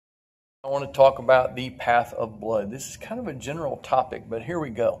I want to talk about the path of blood. This is kind of a general topic, but here we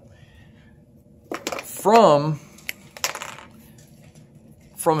go. From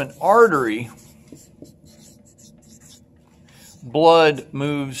an artery, blood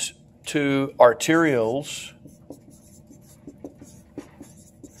moves to arterioles,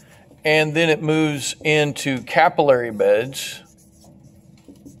 and then it moves into capillary beds,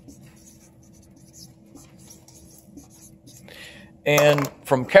 and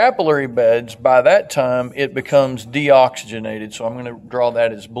from capillary beds, by that time, it becomes deoxygenated, so I'm going to draw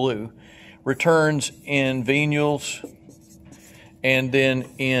that as blue, returns in venules, and then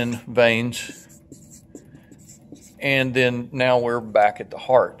in veins, and then now we're back at the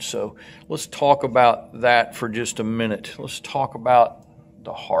heart. So let's talk about that for just a minute. Let's talk about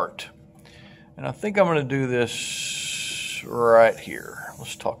the heart. And I think I'm going to do this right here.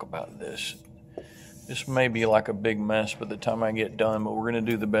 Let's talk about this. This may be like a big mess by the time I get done, but we're going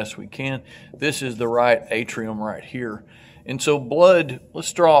to do the best we can. This is the right atrium right here. And so blood,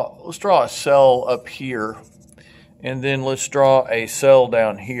 let's draw a cell up here, and then let's draw a cell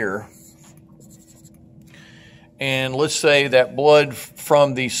down here. And let's say that blood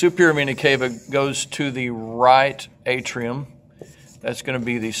from the superior vena cava goes to the right atrium. That's going to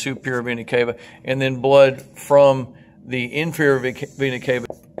be the superior vena cava. And then blood from the inferior vena cava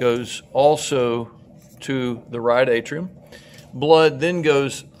goes also to the right atrium. Blood then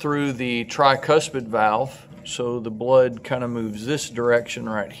goes through the tricuspid valve, so the blood kind of moves this direction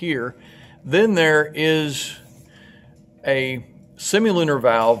right here. Then there is a semilunar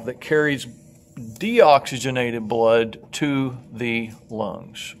valve that carries deoxygenated blood to the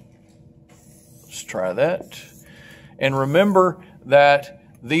lungs. Let's try that. And remember that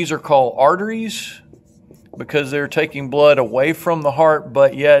these are called arteries because they're taking blood away from the heart,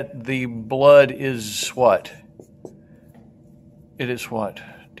 but yet the blood is what? It is what?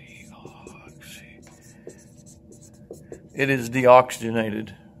 It is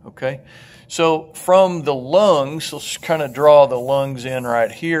deoxygenated, okay? So from the lungs, let's kind of draw the lungs in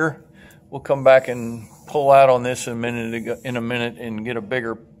right here. We'll come back and pull out on this in a minute and get a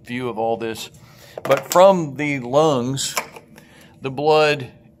bigger view of all this. But from the lungs, the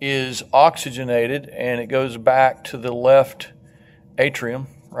blood is oxygenated and it goes back to the left atrium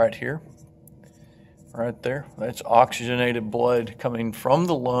right here, right there. That's oxygenated blood coming from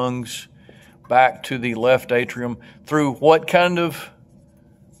the lungs back to the left atrium through what kind of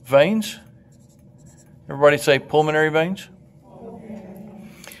veins? Everybody say pulmonary veins.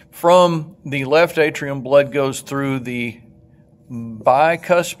 From the left atrium, blood goes through the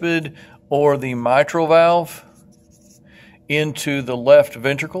bicuspid or the mitral valve into the left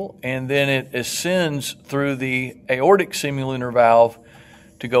ventricle, and then it ascends through the aortic semilunar valve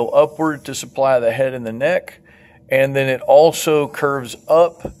to go upward to supply the head and the neck, and then it also curves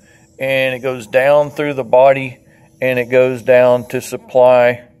up and it goes down through the body and it goes down to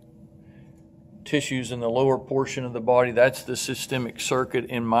supply tissues in the lower portion of the body. That's the systemic circuit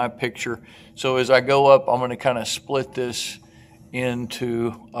in my picture. So as I go up, I'm going to kind of split this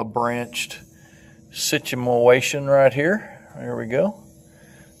into a branched situation right here. There we go.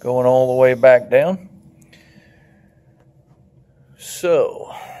 Going all the way back down.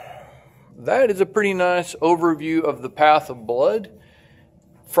 So that is a pretty nice overview of the path of blood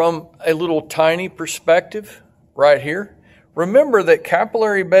from a little tiny perspective right here. Remember that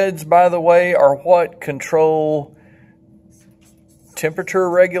capillary beds, by the way, are what control temperature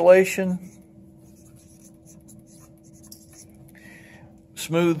regulation.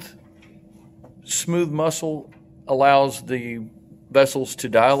 Smooth muscle allows the vessels to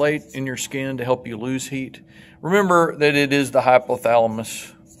dilate in your skin to help you lose heat. Remember that it is the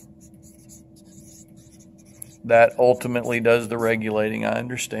hypothalamus that ultimately does the regulating. I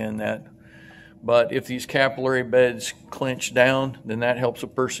understand that. But if these capillary beds clench down, then that helps a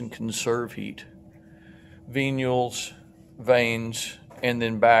person conserve heat. Venules, veins, and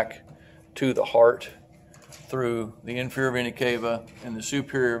then back to the heart through the inferior vena cava and the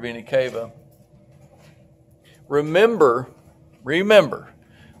superior vena cava. Remember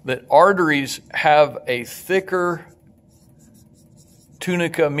that arteries have a thicker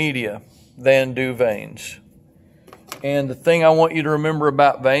tunica media than do veins. And the thing I want you to remember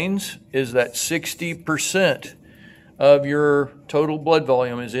about veins is that 60% of your total blood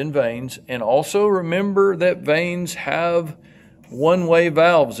volume is in veins. And also remember that veins have one-way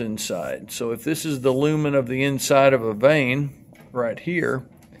valves inside. So if this is the lumen of the inside of a vein right here,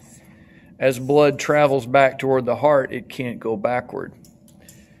 as blood travels back toward the heart, it can't go backward.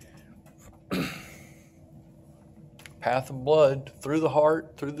 Path of blood through the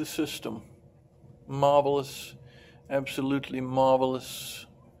heart, through the system. Marvelous. Absolutely marvelous.